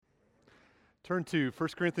Turn to 1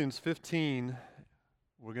 Corinthians 15.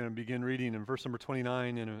 We're going to begin reading in verse number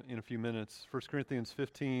 29 in a few minutes. 1 Corinthians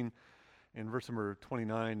 15 and verse number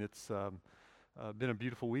 29. It's been a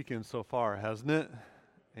beautiful weekend so far, hasn't it?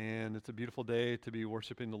 And it's a beautiful day to be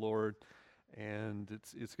worshiping the Lord, and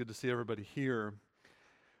it's good to see everybody here.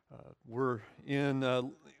 We're in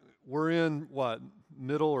what,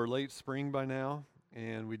 middle or late spring by now,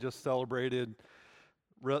 and we just celebrated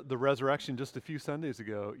the resurrection just a few Sundays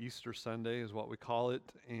ago. Easter Sunday is what we call it,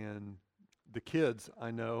 and the kids,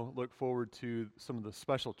 I know, look forward to some of the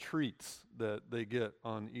special treats that they get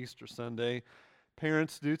on Easter Sunday.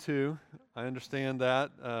 Parents do too. I understand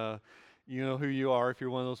that. You know who you are if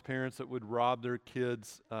you're one of those parents that would rob their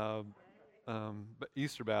kids'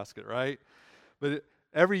 Easter basket, right? But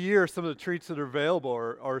every year, some of the treats that are available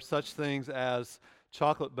are such things as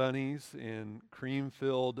chocolate bunnies and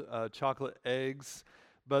cream-filled chocolate eggs.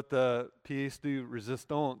 But the pièce de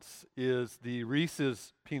résistance is the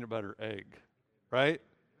Reese's peanut butter egg, right?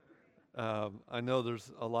 I know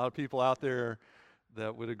there's a lot of people out there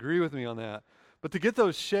that would agree with me on that. But to get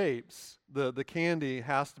those shapes, the candy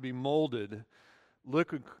has to be molded.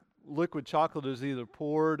 Liquid chocolate is either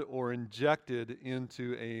poured or injected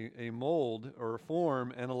into a mold or a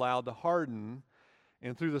form and allowed to harden.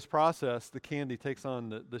 And through this process, the candy takes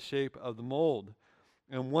on the shape of the mold.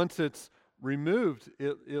 And once it's removed,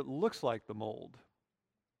 it looks like the mold.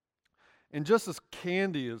 And just as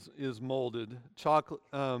candy is molded, chocolate,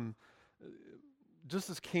 just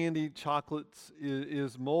as candy chocolates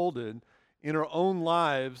is molded, in our own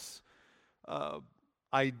lives,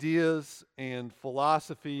 ideas and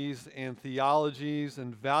philosophies and theologies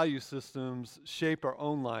and value systems shape our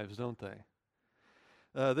own lives, don't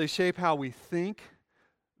they? They shape how we think.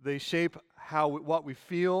 They shape what we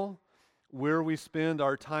feel, where we spend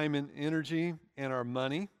our time and energy and our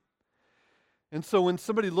money. And so when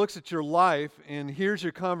somebody looks at your life and hears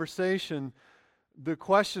your conversation, the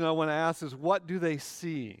question I want to ask is, what do they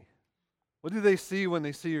see? What do they see when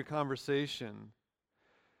they see your conversation?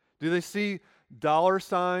 Do they see dollar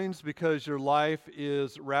signs because your life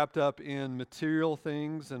is wrapped up in material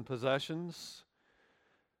things and possessions?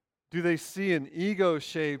 Do they see an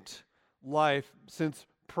ego-shaped life since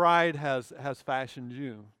pride has fashioned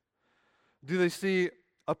you? Do they see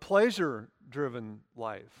a pleasure-driven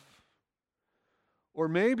life? Or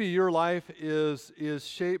maybe your life is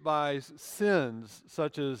shaped by sins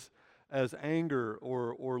such as anger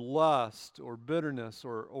or lust or bitterness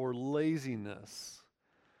or laziness.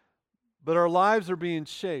 But our lives are being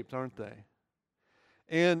shaped, aren't they?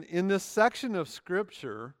 And in this section of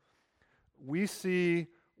Scripture, we see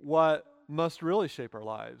what must really shape our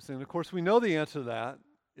lives. And of course, we know the answer to that.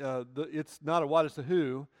 It's not a what, it's a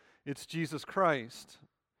who. It's Jesus Christ.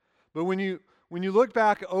 But when you look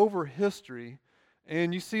back over history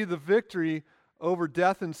and you see the victory over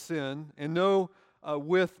death and sin and know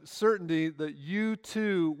with certainty that you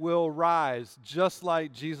too will rise just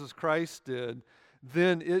like Jesus Christ did,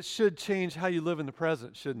 then it should change how you live in the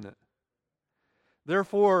present, shouldn't it?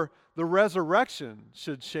 Therefore, the resurrection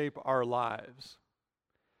should shape our lives.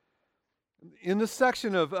 In this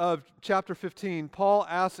section of chapter 15, Paul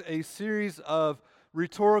asks a series of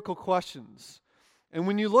rhetorical questions. And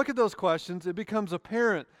when you look at those questions, it becomes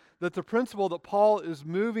apparent that the principle that Paul is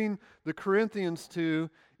moving the Corinthians to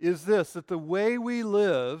is this, that the way we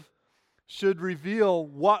live should reveal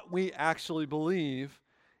what we actually believe,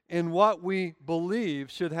 and what we believe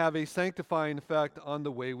should have a sanctifying effect on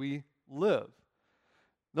the way we live.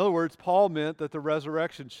 In other words, Paul meant that the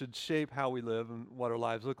resurrection should shape how we live and what our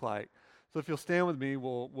lives look like. So if you'll stand with me,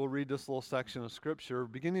 we'll read this little section of Scripture,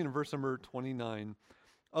 beginning in verse number 29.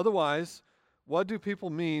 Otherwise, what do people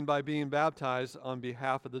mean by being baptized on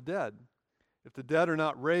behalf of the dead? If the dead are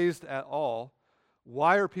not raised at all,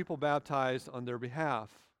 why are people baptized on their behalf?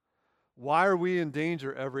 Why are we in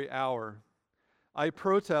danger every hour? I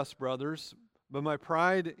protest, brothers, but my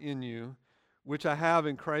pride in you, which I have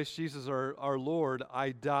in Christ Jesus our Lord,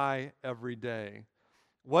 I die every day.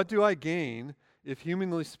 What do I gain if,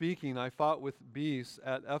 humanly speaking, I fought with beasts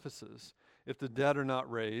at Ephesus? If the dead are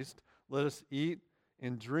not raised, let us eat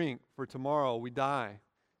and drink, for tomorrow we die.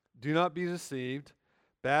 Do not be deceived.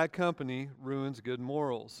 Bad company ruins good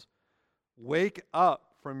morals. Wake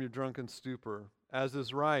up from your drunken stupor, as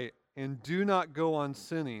is right, and do not go on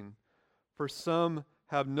sinning, for some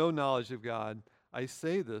have no knowledge of God. I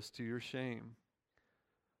say this to your shame.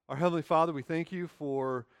 Our Heavenly Father, we thank you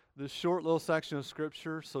for this short little section of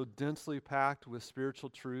Scripture, so densely packed with spiritual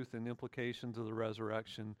truth and implications of the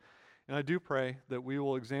resurrection. And I do pray that we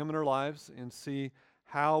will examine our lives and see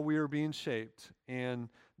how we are being shaped, and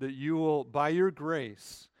that you will, by your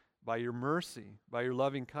grace, by your mercy, by your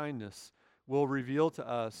loving kindness, will reveal to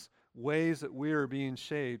us ways that we are being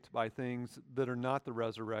shaped by things that are not the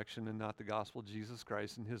resurrection and not the gospel of Jesus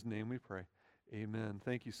Christ. In his name we pray. Amen.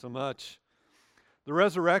 Thank you so much. The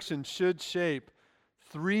resurrection should shape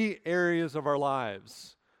 3 areas of our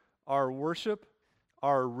lives: our worship,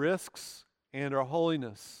 our risks, and our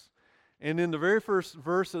holiness. And in the very first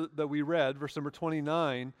verse that we read, verse number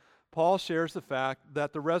 29, Paul shares the fact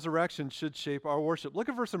that the resurrection should shape our worship. Look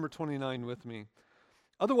at verse number 29 with me.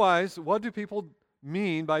 Otherwise, what do people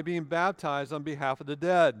mean by being baptized on behalf of the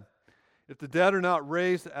dead? If the dead are not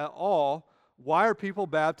raised at all, why are people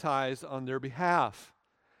baptized on their behalf?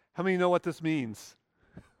 How many know what this means?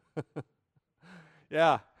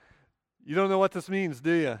 Yeah. You don't know what this means,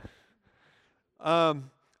 do you?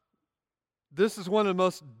 This is one of the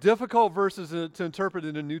most difficult verses to interpret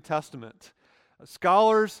in the New Testament.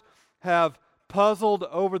 Scholars have puzzled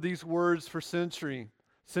over these words for centuries.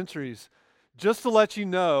 Just to let you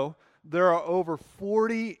know, there are over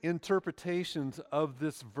 40 interpretations of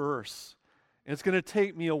this verse. And it's going to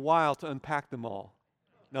take me a while to unpack them all.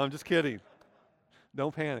 No, I'm just kidding.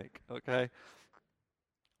 Don't panic, okay?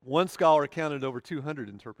 One scholar counted over 200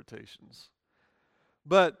 interpretations.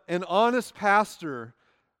 But an honest pastor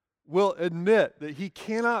will admit that he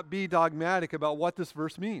cannot be dogmatic about what this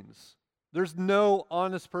verse means. There's no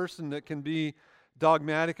honest person that can be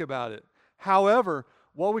dogmatic about it. However,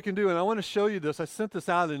 what we can do, and I want to show you this, I sent this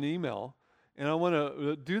out in an email, and I want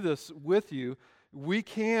to do this with you. We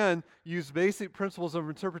can use basic principles of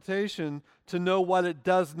interpretation to know what it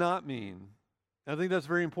does not mean. I think that's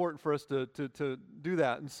very important for us to do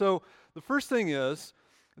that. And so the first thing is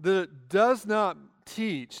that it does not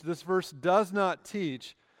teach, this verse does not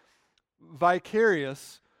teach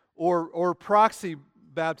vicarious or proxy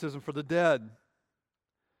baptism for the dead.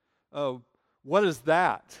 Oh, what is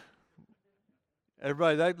that?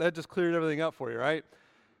 Everybody, that just cleared everything up for you, right?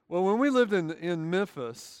 Well, when we lived in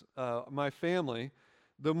Memphis, my family,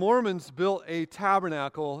 the Mormons built a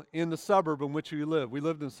tabernacle in the suburb in which we lived. We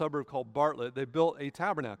lived in a suburb called Bartlett. They built a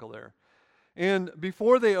tabernacle there. And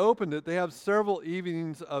before they opened it, they have several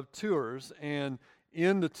evenings of tours. And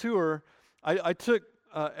in the tour, I took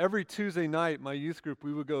every Tuesday night, my youth group,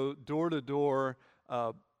 we would go door to door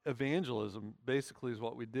evangelism, basically is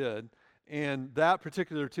what we did. And that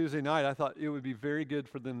particular Tuesday night, I thought it would be very good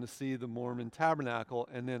for them to see the Mormon tabernacle.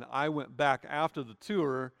 And then I went back after the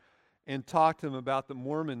tour and talked to them about the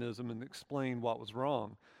Mormonism and explained what was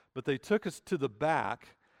wrong. But they took us to the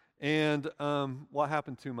back, and what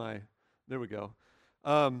happened to my, there we go.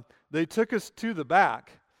 They took us to the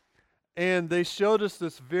back, and they showed us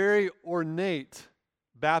this very ornate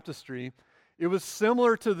baptistry. It was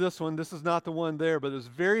similar to this one. This is not the one there, but it's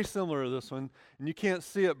very similar to this one. And you can't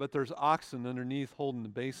see it, but there's oxen underneath holding the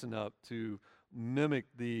basin up to mimic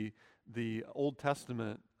the Old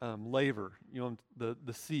Testament laver,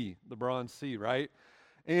 the sea, the bronze sea, right?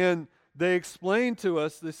 And they explained to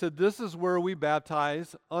us, they said, this is where we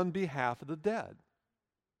baptize on behalf of the dead.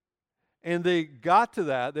 And they got to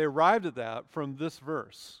that, they arrived at that from this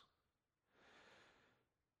verse.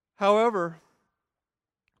 However,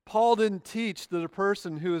 Paul didn't teach that a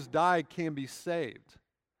person who has died can be saved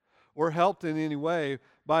or helped in any way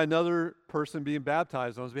by another person being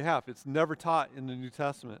baptized on his behalf. It's never taught in the New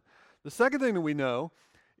Testament. The second thing that we know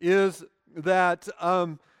is that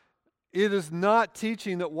it is not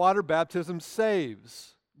teaching that water baptism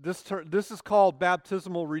saves. This is called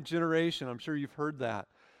baptismal regeneration. I'm sure you've heard that.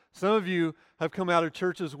 Some of you have come out of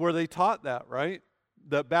churches where they taught that, right?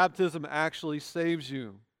 That baptism actually saves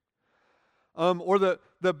you. Or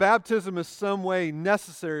that baptism is some way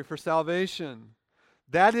necessary for salvation.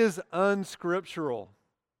 That is unscriptural.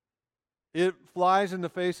 It flies in the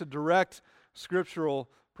face of direct scriptural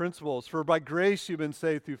principles. For by grace you've been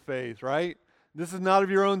saved through faith, right? This is not of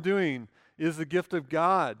your own doing. It is the gift of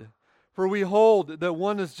God. For we hold that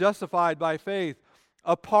one is justified by faith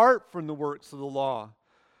apart from the works of the law,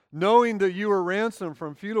 knowing that you were ransomed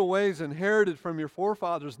from futile ways inherited from your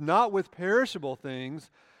forefathers, not with perishable things,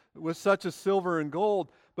 with such as silver and gold,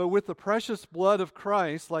 but with the precious blood of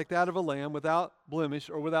Christ, like that of a lamb, without blemish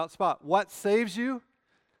or without spot. What saves you?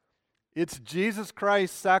 It's Jesus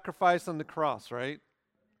Christ's sacrifice on the cross, right?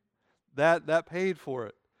 That paid for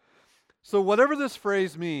it. So whatever this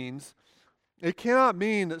phrase means, it cannot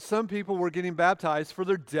mean that some people were getting baptized for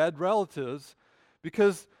their dead relatives,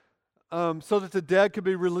 because so that the dead could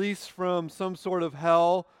be released from some sort of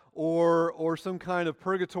hell or some kind of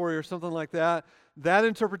purgatory or something like that. That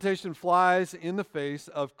interpretation flies in the face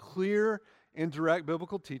of clear and direct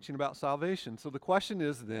biblical teaching about salvation. So the question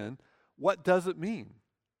is then, what does it mean?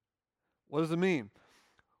 What does it mean?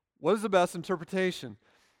 What is the best interpretation?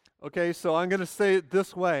 Okay, so I'm going to say it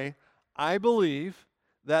this way. I believe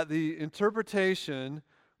that the interpretation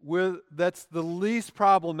that's the least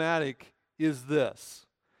problematic is this.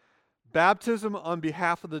 Baptism on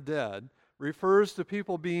behalf of the dead refers to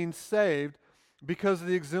people being saved because of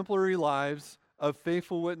the exemplary lives of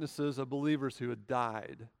faithful witnesses of believers who had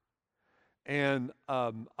died. And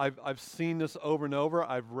I've seen this over and over.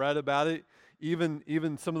 I've read about it.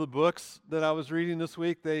 Even some of the books that I was reading this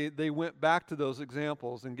week, they went back to those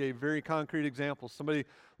examples and gave very concrete examples. Somebody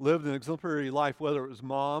lived an exemplary life, whether it was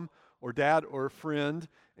mom or dad or a friend,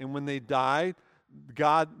 and when they died,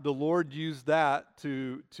 the Lord used that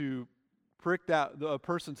to prick a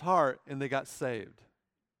person's heart, and they got saved.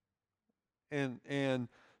 And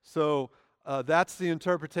so that's the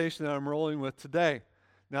interpretation that I'm rolling with today.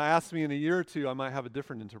 Now, ask me in a year or two, I might have a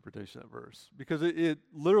different interpretation of that verse, because it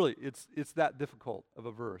literally, it's that difficult of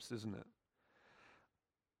a verse, isn't it?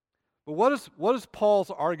 But what is Paul's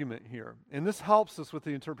argument here? And this helps us with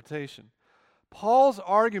the interpretation. Paul's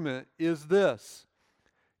argument is this: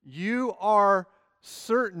 you are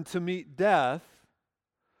certain to meet death.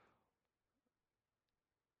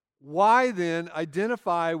 Why then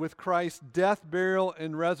identify with Christ's death, burial,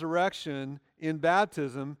 and resurrection in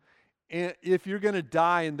baptism if you're going to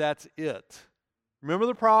die and that's it? Remember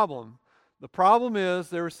the problem. The problem is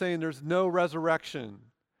they were saying there's no resurrection.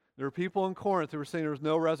 There were people in Corinth who were saying there's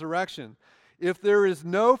no resurrection. If there is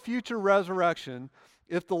no future resurrection,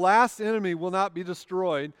 if the last enemy will not be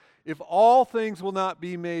destroyed, if all things will not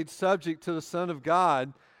be made subject to the Son of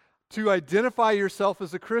God, to identify yourself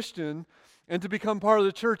as a Christian and to become part of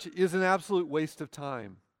the church is an absolute waste of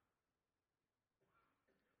time.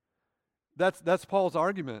 That's Paul's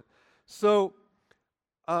argument. So,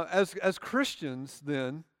 as Christians,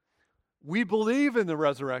 then, we believe in the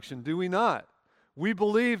resurrection, do we not? We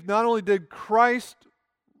believe not only did Christ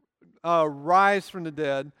rise from the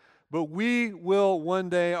dead, but we will one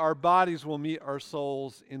day, our bodies will meet our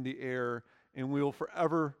souls in the air, and we will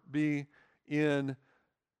forever be in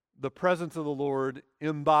the presence of the Lord,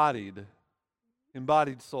 embodied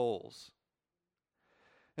souls.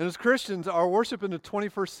 And as Christians, our worship in the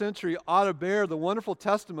 21st century ought to bear the wonderful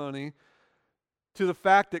testimony to the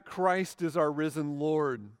fact that Christ is our risen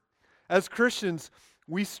Lord. As Christians,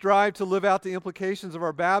 we strive to live out the implications of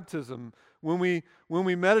our baptism when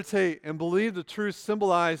we meditate and believe the truth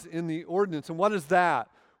symbolized in the ordinance. And what is that?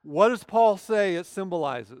 What does Paul say it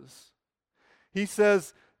symbolizes? He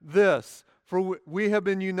says this: for we have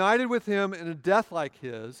been united with him in a death like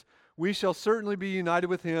his, we shall certainly be united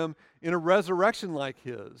with him in a resurrection like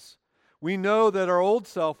his. We know that our old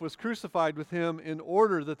self was crucified with him in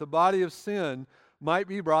order that the body of sin might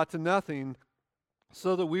be brought to nothing,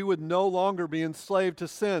 so that we would no longer be enslaved to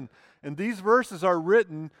sin. And these verses are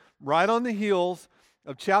written right on the heels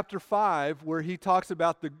of chapter 5, where he talks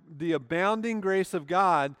about the abounding grace of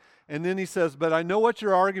God, and then he says, but I know what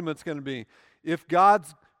your argument's going to be. If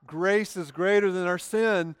God's grace is greater than our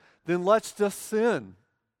sin, then let's just sin.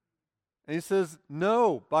 And he says,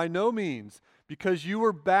 no, by no means, because you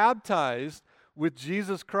were baptized with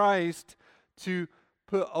Jesus Christ to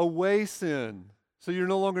put away sin. So you're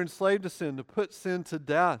no longer enslaved to sin, to put sin to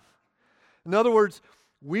death. In other words,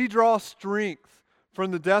 we draw strength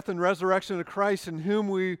from the death and resurrection of Christ, in whom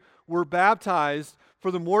we were baptized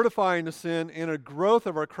for the mortifying of sin and a growth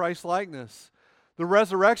of our Christ-likeness. The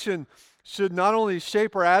resurrection should not only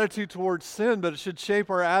shape our attitude towards sin, but it should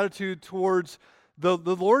shape our attitude towards the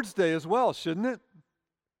Lord's Day as well, shouldn't it?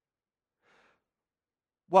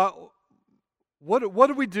 Well, what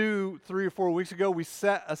did we do 3 or 4 weeks ago? We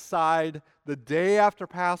set aside the day after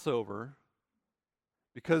Passover,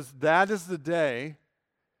 because that is the day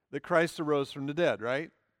that Christ arose from the dead,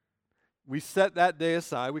 right? We set that day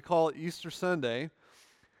aside. We call it Easter Sunday,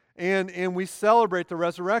 and we celebrate the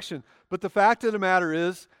resurrection. But the fact of the matter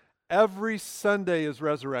is, every Sunday is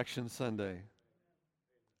Resurrection Sunday.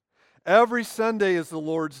 Every Sunday is the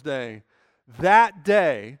Lord's Day. That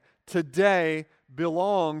day, today,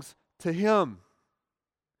 belongs to Him.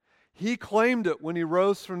 He claimed it when He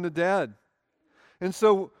rose from the dead. And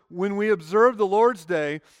so when we observe the Lord's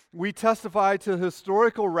Day, we testify to the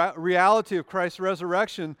historical reality of Christ's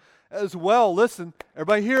resurrection as well. Listen,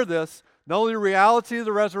 everybody hear this. Not only the reality of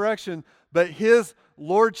the resurrection, but His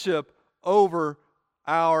lordship over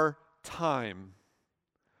our time.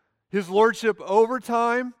 His lordship over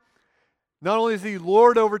time. Not only is He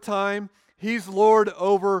Lord over time, He's Lord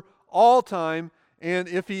over all time. And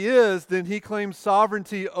if He is, then He claims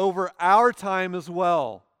sovereignty over our time as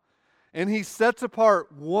well. And He sets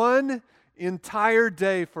apart one entire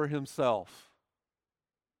day for Himself.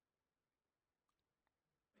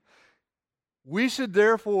 We should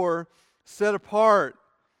therefore set apart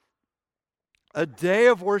a day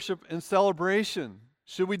of worship and celebration,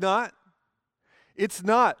 should we not? It's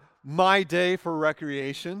not my day for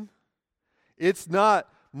recreation. It's not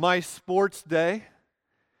my sports day.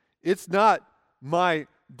 It's not my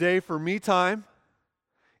day for me time.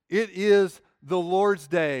 It is the Lord's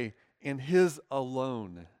day and His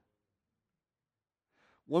alone.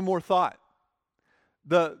 One more thought.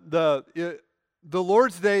 The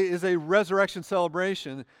Lord's Day is a resurrection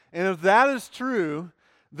celebration, and if that is true,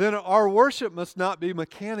 then our worship must not be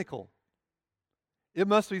mechanical. It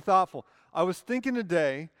must be thoughtful. I was thinking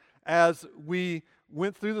today, as we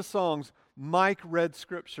went through the songs, Mike read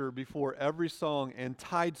Scripture before every song and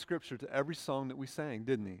tied Scripture to every song that we sang,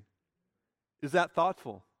 didn't he? Is that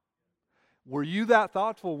thoughtful? Were you that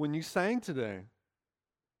thoughtful when you sang today?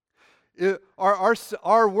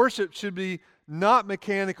 Our worship should be not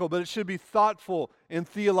mechanical, but it should be thoughtful and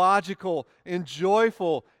theological and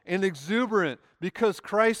joyful and exuberant because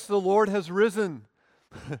Christ the Lord has risen.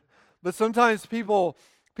 But sometimes people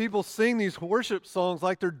sing these worship songs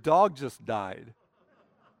like their dog just died.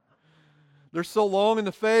 They're so long in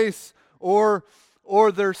the face, or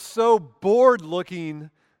they're so bored looking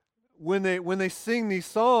when they sing these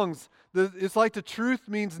songs. It's like the truth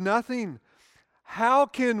means nothing. How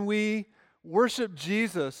can we worship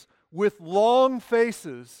Jesus with long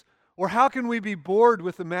faces, or how can we be bored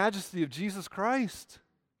with the majesty of Jesus Christ?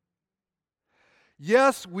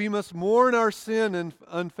 Yes, we must mourn our sin and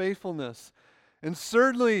unfaithfulness, and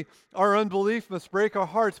certainly our unbelief must break our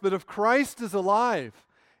hearts, but if Christ is alive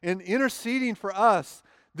and interceding for us,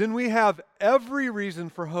 then we have every reason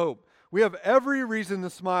for hope. We have every reason to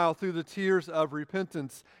smile through the tears of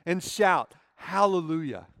repentance and shout,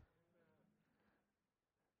 hallelujah.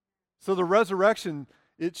 So the resurrection,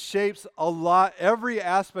 it shapes every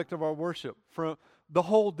aspect of our worship from the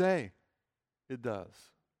whole day. It does.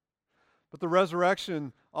 But the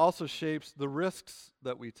resurrection also shapes the risks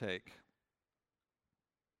that we take.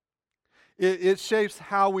 It shapes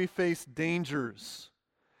how we face dangers.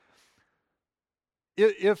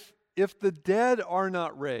 If the dead are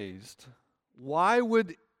not raised, why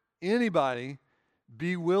would anybody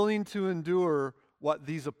be willing to endure what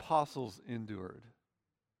these apostles endured?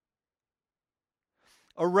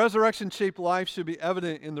 A resurrection-shaped life should be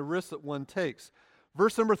evident in the risks that one takes.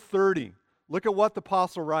 Verse number 30, look at what the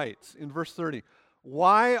apostle writes in verse 30.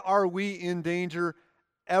 Why are we in danger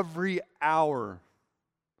every hour?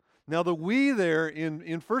 Now the we there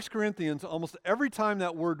in 1 Corinthians, almost every time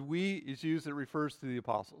that word we is used, it refers to the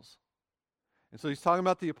apostles. And so he's talking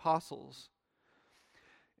about the apostles.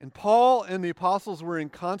 And Paul and the apostles were in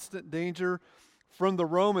constant danger from the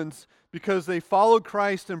Romans because they followed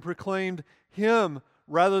Christ and proclaimed Him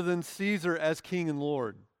rather than Caesar as King and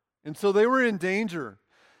Lord. And so they were in danger.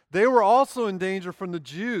 They were also in danger from the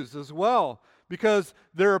Jews as well, because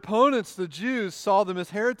their opponents, the Jews, saw them as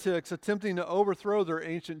heretics attempting to overthrow their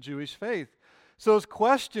ancient Jewish faith. So his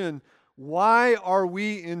question, why are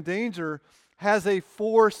we in danger, has a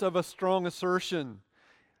force of a strong assertion.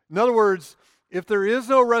 In other words, if there is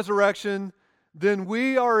no resurrection, then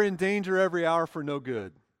we are in danger every hour for no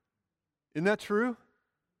good. Isn't that true?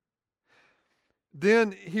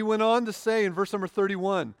 Then he went on to say in verse number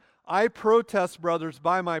 31, I protest, brothers,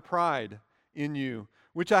 by my pride in you,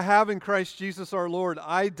 which I have in Christ Jesus our Lord.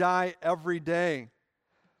 I die every day.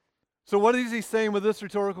 So what is he saying with this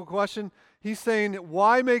rhetorical question? He's saying,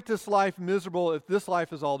 why make this life miserable if this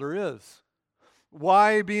life is all there is?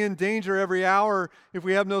 Why be in danger every hour if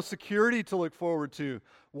we have no security to look forward to?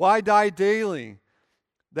 Why die daily?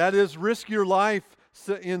 That is, risk your life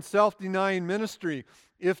in self-denying ministry.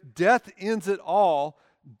 If death ends it all,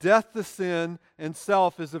 death to sin and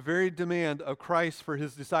self is the very demand of Christ for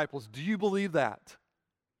His disciples. Do you believe that?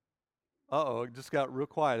 Uh-oh, it just got real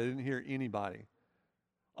quiet. I didn't hear anybody.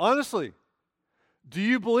 Honestly, do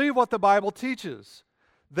you believe what the Bible teaches?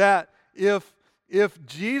 That if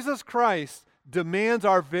Jesus Christ demands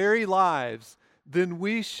our very lives, then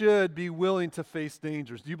we should be willing to face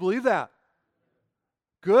dangers. Do you believe that?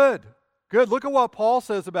 Good. Good. Look at what Paul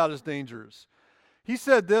says about his dangers. He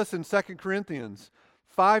said this in 2 Corinthians,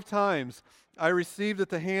 5 times I received at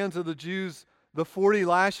the hands of the Jews the 40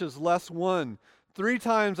 lashes less one. 3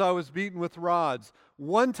 times I was beaten with rods.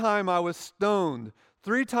 1 time I was stoned.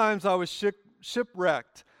 3 times I was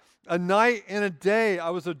shipwrecked. A night and a day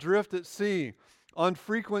I was adrift at sea, on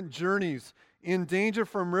frequent journeys, in danger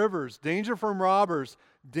from rivers, danger from robbers,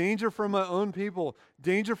 danger from my own people,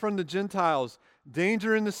 danger from the Gentiles,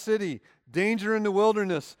 danger in the city, danger in the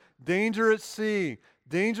wilderness, danger at sea,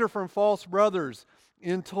 danger from false brothers,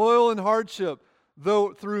 in toil and hardship,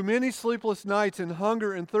 though through many sleepless nights, in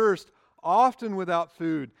hunger and thirst, often without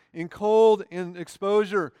food, in cold and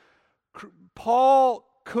exposure, Paul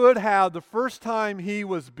could have, the first time he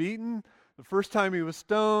was beaten, the first time he was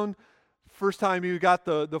stoned, first time he got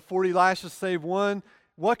the 40 lashes save one,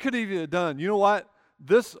 what could he have done? You know what?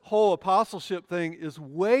 This whole apostleship thing is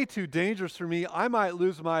way too dangerous for me. I might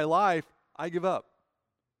lose my life. I give up.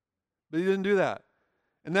 But he didn't do that.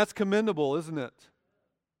 And that's commendable, isn't it?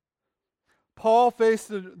 Paul faced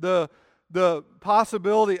the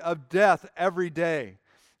possibility of death every day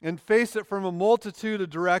and faced it from a multitude of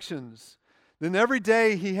directions. Then every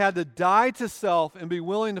day he had to die to self and be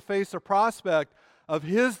willing to face the prospect of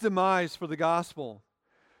his demise for the gospel.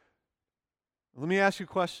 Let me ask you a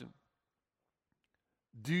question.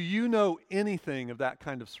 Do you know anything of that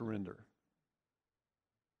kind of surrender?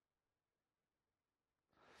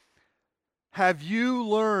 Have you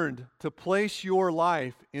learned to place your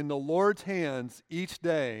life in the Lord's hands each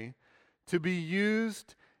day to be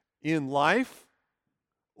used in life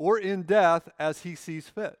or in death as He sees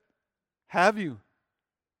fit? Have you?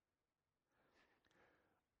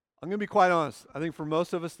 I'm going to be quite honest. I think for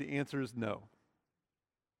most of us the answer is no.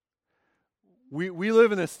 We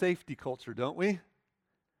live in a safety culture, don't we?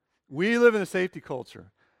 We live in a safety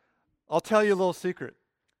culture. I'll tell you a little secret.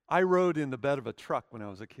 I rode in the bed of a truck when I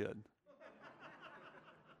was a kid.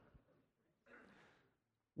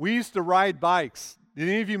 We used to ride bikes. Did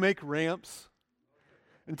any of you make ramps?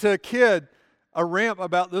 And to a kid, a ramp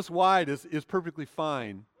about this wide is perfectly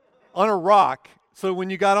fine on a rock. So when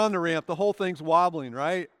you got on the ramp, the whole thing's wobbling,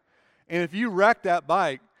 right? And if you wrecked that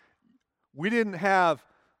bike, we didn't have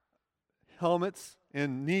helmets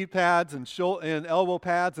and knee pads and elbow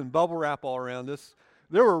pads and bubble wrap all around us.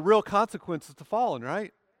 There were real consequences to falling,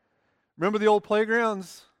 right? Remember the old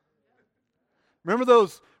playgrounds? Remember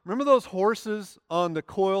those horses on the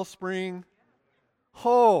coil spring?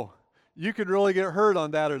 Oh, you could really get hurt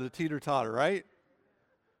on that or the teeter-totter, right?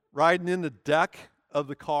 Riding in the deck of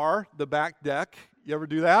the car, the back deck. You ever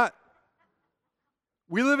do that?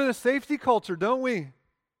 We live in a safety culture, don't we?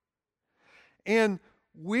 And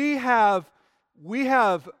we have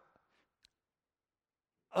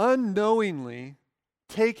unknowingly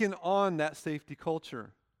taken on that safety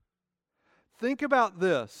culture. Think about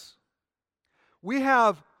this. We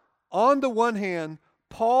have, on the one hand,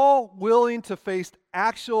 Paul willing to face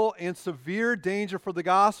actual and severe danger for the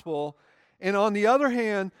gospel, and on the other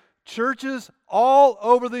hand, churches all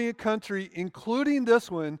over the country, including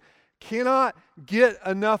this one, cannot get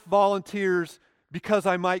enough volunteers because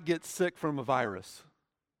I might get sick from a virus.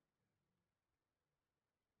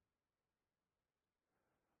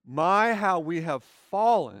 My, how we have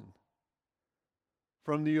fallen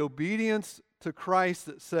from the obedience to Christ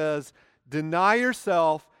that says, deny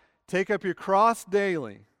yourself, take up your cross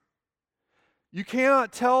daily. You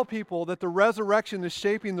cannot tell people that the resurrection is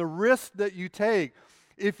shaping the risk that you take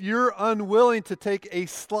if you're unwilling to take a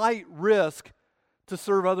slight risk to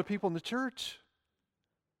serve other people in the church.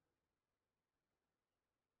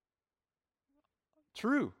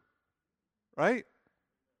 True, right?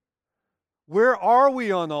 Where are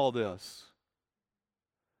we on all this?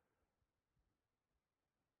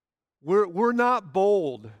 We're not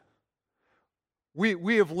bold.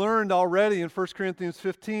 We have learned already in 1 Corinthians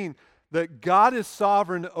 15 that God is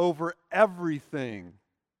sovereign over everything,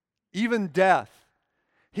 even death.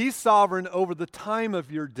 He's sovereign over the time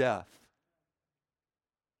of your death.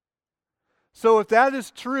 So if that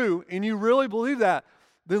is true, and you really believe that,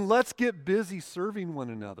 then let's get busy serving one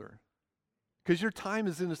another, because your time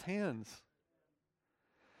is in His hands.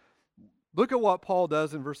 Look at what Paul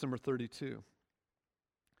does in verse number 32.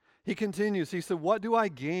 He continues, he said, what do I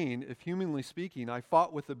gain if, humanly speaking, I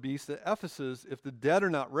fought with the beast at Ephesus? If the dead are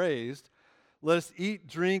not raised, let us eat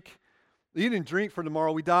and drink, for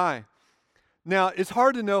tomorrow we die. Now, it's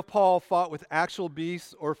hard to know if Paul fought with actual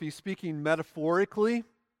beasts or if he's speaking metaphorically.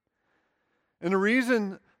 And the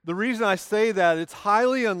reason I say that, it's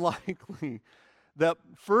highly unlikely that,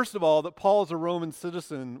 first of all, that Paul as a Roman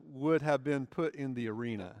citizen would have been put in the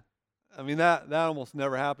arena. I mean, that almost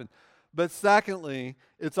never happened. But secondly,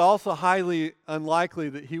 it's also highly unlikely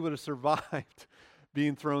that he would have survived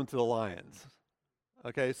being thrown to the lions.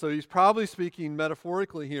 Okay, so he's probably speaking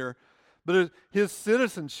metaphorically here, but his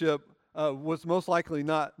citizenship was most likely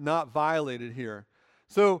not violated here.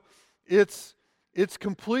 So it's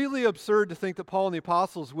completely absurd to think that Paul and the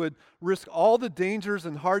apostles would risk all the dangers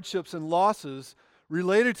and hardships and losses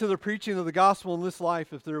related to the preaching of the gospel in this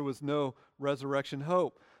life if there was no resurrection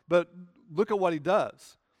hope. But look at what he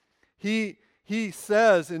does. He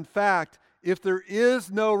says, in fact, if there is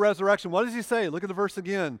no resurrection, what does he say? Look at the verse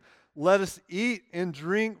again. Let us eat and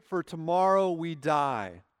drink, for tomorrow we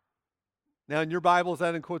die. Now, in your Bible, is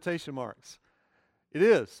that in quotation marks? It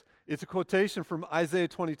is. It's a quotation from Isaiah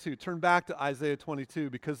 22. Turn back to Isaiah 22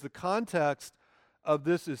 because the context of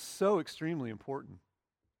this is so extremely important.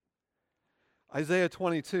 Isaiah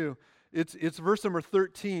 22, it's verse number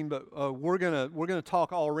 13, but we're gonna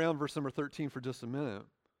talk all around verse number 13 for just a minute.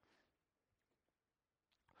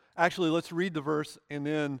 Actually, let's read the verse and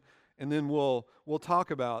then we'll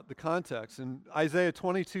talk about the context. In Isaiah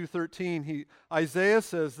 22:13, Isaiah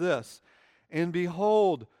says this, "And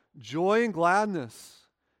behold, joy and gladness,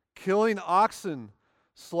 killing oxen,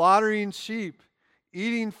 slaughtering sheep,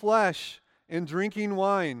 eating flesh, and drinking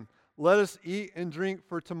wine. Let us eat and drink,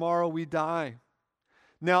 for tomorrow we die."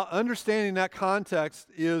 Now, understanding that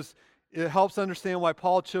context it helps understand why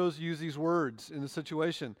Paul chose to use these words in the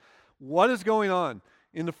situation. What is going on?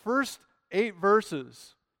 In the first 8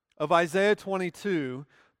 verses of Isaiah 22,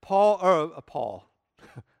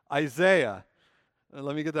 Isaiah,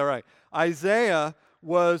 let me get that right. Isaiah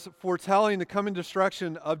was foretelling the coming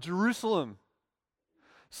destruction of Jerusalem.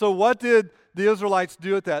 So what did the Israelites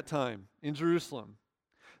do at that time in Jerusalem?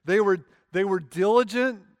 They were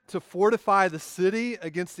diligent to fortify the city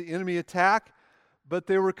against the enemy attack, but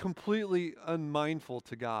they were completely unmindful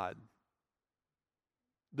to God.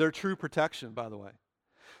 Their true protection, by the way.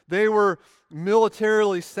 They were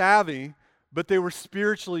militarily savvy, but they were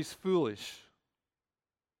spiritually foolish.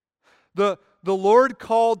 The Lord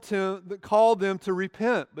called them to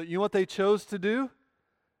repent, but you know what they chose to do?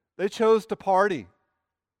 They chose to party.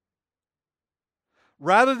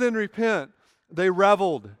 Rather than repent, they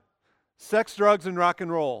reveled. Sex, drugs, and rock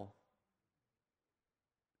and roll.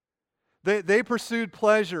 They pursued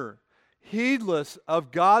pleasure, heedless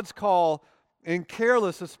of God's call and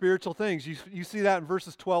careless of spiritual things. You see that in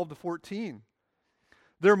verses 12 to 14.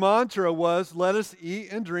 Their mantra was, "Let us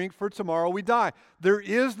eat and drink, for tomorrow we die." There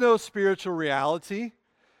is no spiritual reality,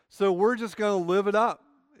 so we're just going to live it up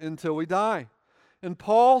until we die. And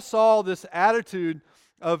Paul saw this attitude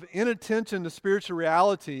of inattention to spiritual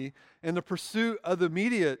reality and the pursuit of the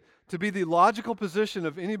immediate to be the logical position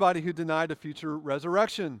of anybody who denied a future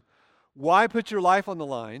resurrection. Why put your life on the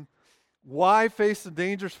line? Why face the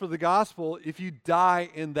dangers for the gospel if you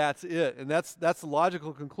die and that's it? And that's the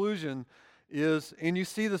logical conclusion is, and you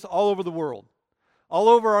see this all over the world, all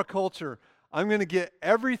over our culture. I'm going to get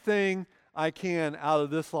everything I can out of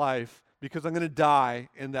this life because I'm going to die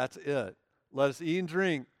and that's it. Let us eat and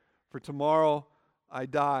drink, for tomorrow I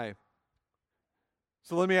die.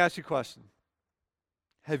 So let me ask you a question.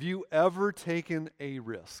 Have you ever taken a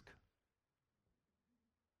risk?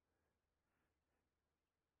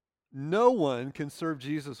 No one can serve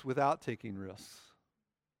Jesus without taking risks.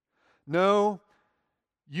 No,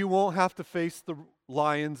 you won't have to face the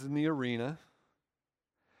lions in the arena.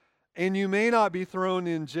 And you may not be thrown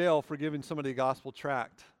in jail for giving somebody a gospel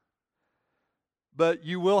tract. But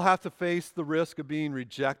you will have to face the risk of being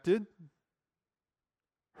rejected,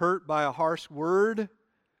 hurt by a harsh word,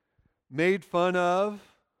 made fun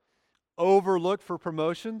of, overlooked for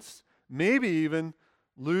promotions, maybe even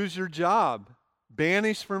lose your job,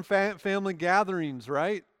 banished from family gatherings,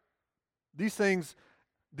 right?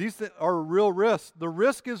 These are real risks. The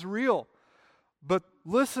risk is real. But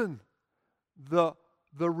listen, the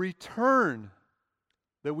return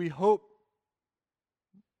that we hope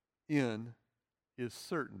in is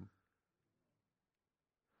certain.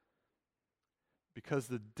 Because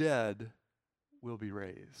the dead will be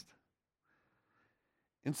raised.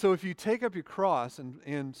 And so if you take up your cross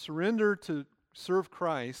and surrender to serve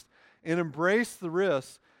Christ and embrace the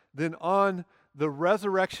risk, then on the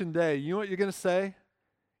resurrection day, you know what you're going to say?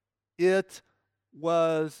 It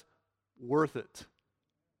was worth it.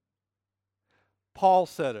 Paul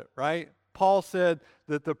said it, right? Paul said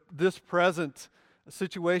that this present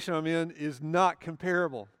situation I'm in is not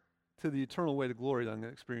comparable to the eternal way to glory that I'm going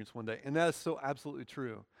to experience one day. And that is so absolutely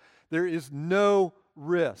true. There is no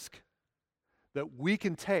risk that we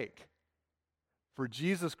can take for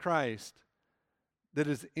Jesus Christ that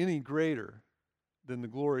is any greater than the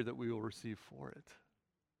glory that we will receive for it.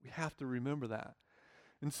 We have to remember that.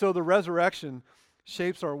 And so the resurrection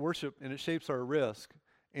shapes our worship and it shapes our risk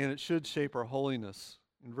and it should shape our holiness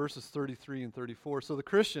in verses 33 and 34. So the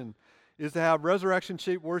Christian is to have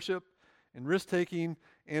resurrection-shaped worship and risk-taking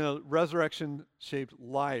and a resurrection-shaped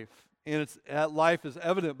life. And that life is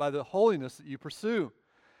evident by the holiness that you pursue.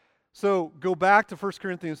 So go back to 1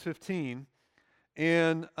 Corinthians 15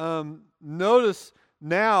 and notice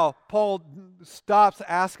now Paul stops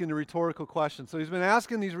asking the rhetorical questions. So he's been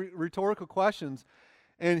asking these rhetorical questions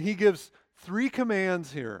and he gives 3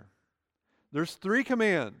 commands here. There's 3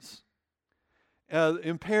 commands,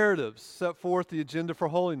 imperatives set forth the agenda for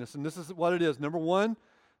holiness. And this is what it is. Number 1,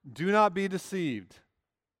 do not be deceived.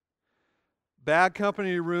 Bad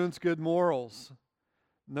company ruins good morals.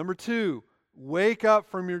 Number 2, wake up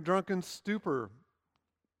from your drunken stupor,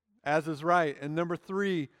 as is right. And number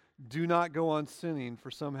 3, do not go on sinning,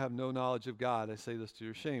 for some have no knowledge of God. I say this to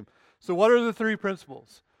your shame. So what are the 3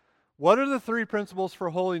 principles? What are the 3 principles for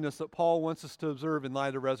holiness that Paul wants us to observe in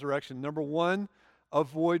light of resurrection? Number 1,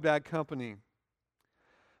 avoid bad company.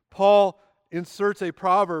 Paul inserts a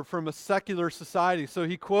proverb from a secular society. So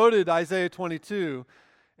he quoted Isaiah 22,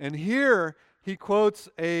 and here he quotes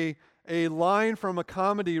a line from a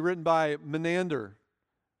comedy written by Menander.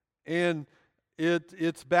 And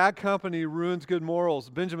it's bad company ruins good morals.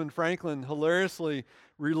 Benjamin Franklin hilariously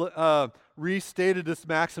restated this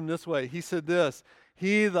maxim this way. He said this: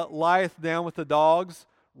 "He that lieth down with the dogs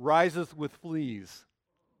riseth with fleas."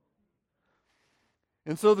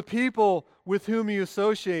 And so the people with whom you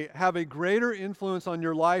associate have a greater influence on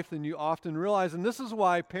your life than you often realize. And this is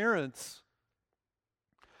why parents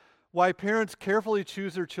carefully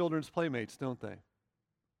choose their children's playmates, don't they?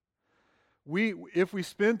 If we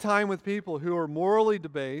spend time with people who are morally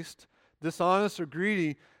debased, dishonest, or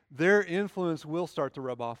greedy, their influence will start to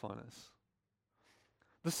rub off on us.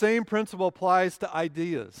 The same principle applies to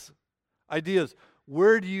ideas.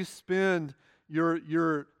 Where do you spend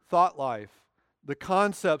your thought life? The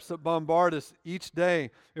concepts that bombard us each day,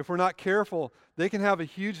 if we're not careful, they can have a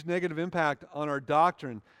huge negative impact on our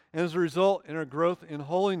doctrine, and as a result, in our growth in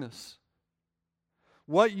holiness.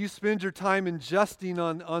 What you spend your time ingesting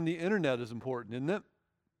on the internet is important, isn't it?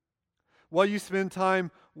 What you spend time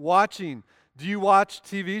watching. Do you watch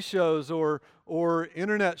TV shows or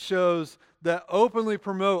internet shows that openly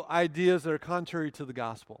promote ideas that are contrary to the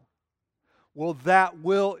gospel? Well, that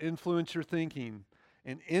will influence your thinking.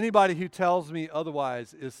 And anybody who tells me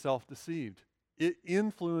otherwise is self-deceived. It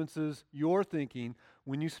influences your thinking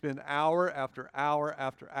when you spend hour after hour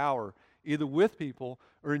after hour either with people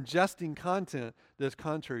or ingesting content that is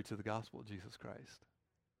contrary to the gospel of Jesus Christ.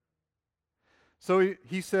 So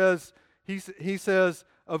he says,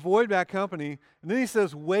 avoid bad company, and then he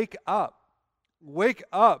says, wake up. Wake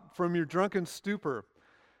up from your drunken stupor.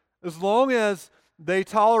 As long as they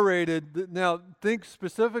tolerated, now think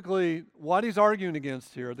specifically what he's arguing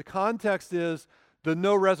against here. The context is the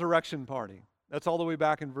no resurrection party. That's all the way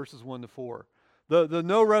back in verses 1 to 4. The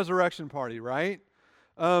no resurrection party, right?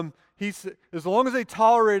 As long as they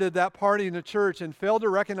tolerated that party in the church and failed to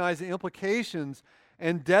recognize the implications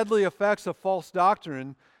and deadly effects of false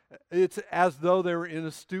doctrine, it's as though they were in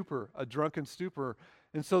a stupor, a drunken stupor.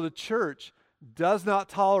 And so the church does not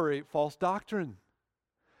tolerate false doctrine.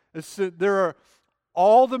 There are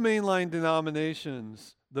all the mainline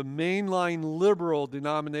denominations, the mainline liberal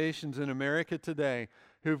denominations in America today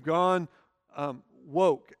who've gone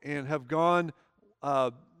woke and have gone,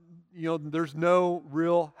 there's no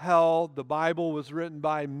real hell. The Bible was written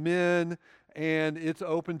by men and it's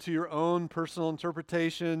open to your own personal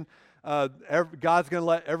interpretation. God's going to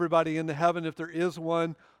let everybody into heaven if there is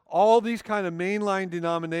one. All these kind of mainline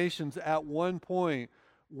denominations at one point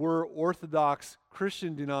were Orthodox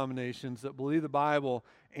Christian denominations that believe the Bible,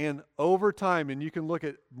 and over time, and you can look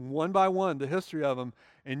at one by one the history of them,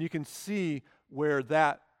 and you can see where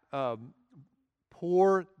that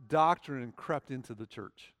poor doctrine crept into the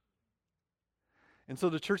church. And so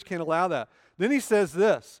the church can't allow that. Then he says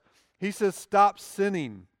this. He says, stop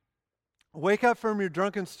sinning. Wake up from your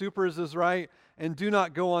drunken stupors is right, and do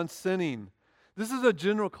not go on sinning. This is a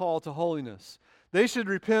general call to holiness. They should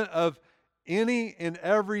repent of any and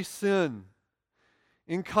every sin.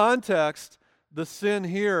 In context, the sin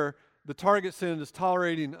here, the target sin, is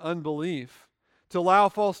tolerating unbelief. To allow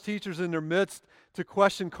false teachers in their midst to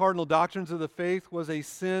question cardinal doctrines of the faith was a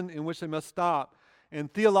sin in which they must stop.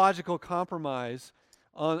 And theological compromise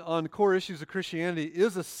on core issues of Christianity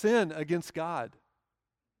is a sin against God.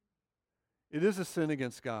 It is a sin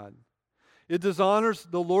against God. It dishonors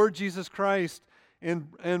the Lord Jesus Christ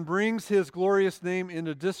and brings His glorious name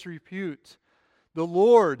into disrepute. The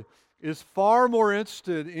Lord is far more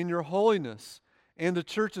interested in your holiness and the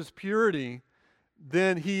church's purity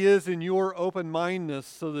than He is in your open-mindedness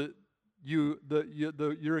so that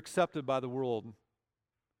you're accepted by the world.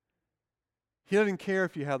 He doesn't care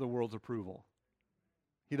if you have the world's approval.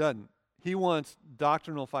 He doesn't. He wants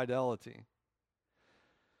doctrinal fidelity.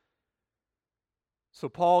 So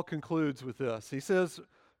Paul concludes with this. He says,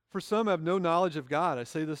 for some have no knowledge of God. I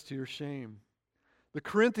say this to your shame. The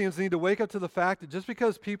Corinthians need to wake up to the fact that just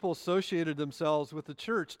because people associated themselves with the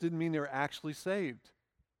church didn't mean they were actually saved.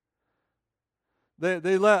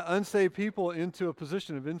 They let unsaved people into a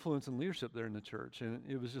position of influence and leadership there in the church, and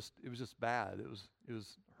it was just bad. It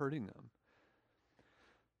was hurting them.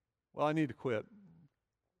 Well, I need to quit.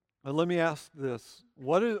 And let me ask this.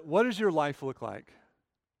 What does your life look like?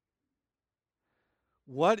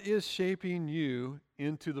 What is shaping you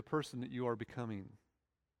into the person that you are becoming?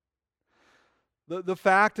 The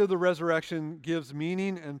fact of the resurrection gives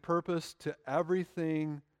meaning and purpose to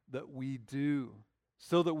everything that we do,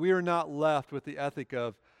 so that we are not left with the ethic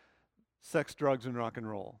of sex, drugs, and rock and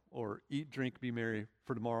roll, or eat, drink, be merry,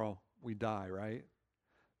 for tomorrow we die, right?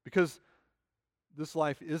 Because this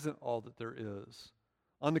life isn't all that there is.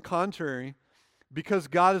 On the contrary, because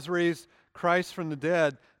God has raised Christ from the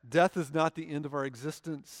dead, death is not the end of our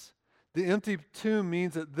existence. The empty tomb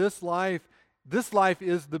means that this life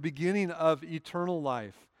is the beginning of eternal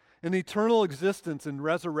life, an eternal existence in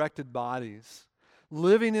resurrected bodies,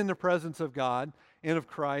 living in the presence of God and of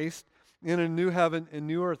Christ in a new heaven and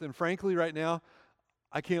new earth. And frankly, right now,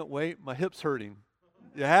 I can't wait. My hip's hurting.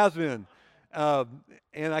 It has been.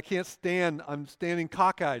 And I can't stand. I'm standing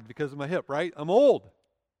cockeyed because of my hip, right? I'm old.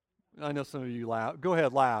 I know some of you laugh. Go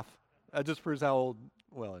ahead, laugh. That just proves how old.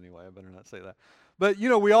 Well, anyway, I better not say that. But,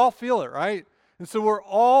 we all feel it, right? And so we're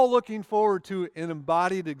all looking forward to an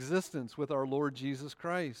embodied existence with our Lord Jesus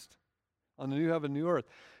Christ on the new heaven, new earth.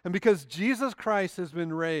 And because Jesus Christ has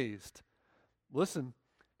been raised, listen,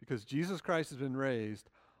 because Jesus Christ has been raised,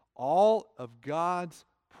 all of God's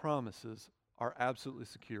promises are absolutely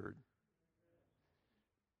secured.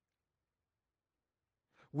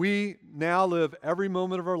 We now live every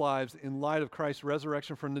moment of our lives in light of Christ's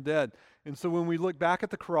resurrection from the dead. And so when we look back at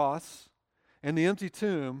the cross and the empty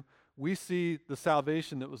tomb, we see the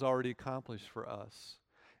salvation that was already accomplished for us.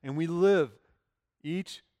 And we live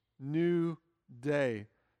each new day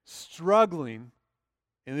struggling,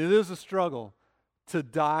 and it is a struggle, to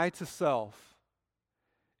die to self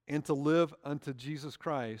and to live unto Jesus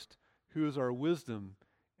Christ, who is our wisdom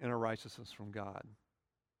and our righteousness from God.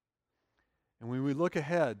 And when we look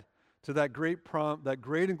ahead to that great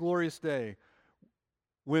and glorious day,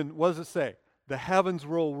 when, what does it say? The heavens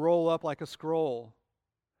will roll up like a scroll,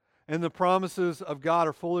 and the promises of God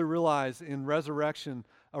are fully realized in resurrection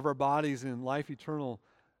of our bodies in life eternal.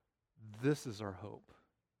 This is our hope.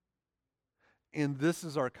 And this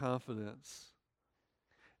is our confidence.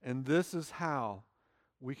 And this is how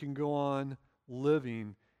we can go on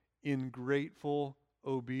living in grateful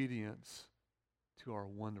obedience to our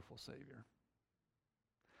wonderful Savior.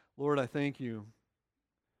 Lord, I thank you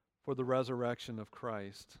for the resurrection of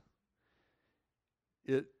Christ.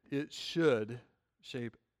 It should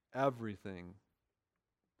shape everything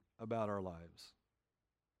about our lives.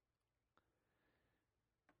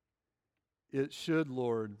 It should,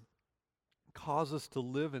 Lord, cause us to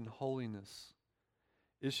live in holiness.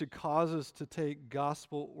 It should cause us to take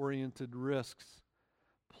gospel-oriented risks,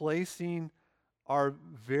 placing our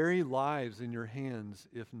very lives in your hands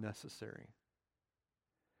if necessary.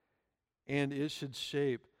 And it should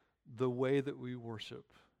shape the way that we worship,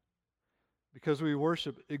 because we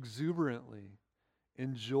worship exuberantly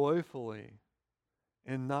and joyfully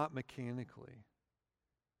and not mechanically.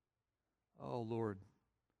 Oh, Lord,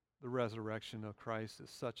 the resurrection of Christ is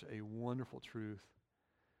such a wonderful truth,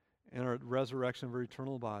 and our resurrection of our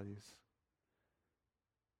eternal bodies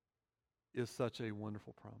is such a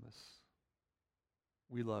wonderful promise.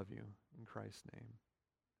 We love you in Christ's name.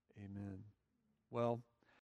 Amen. Well,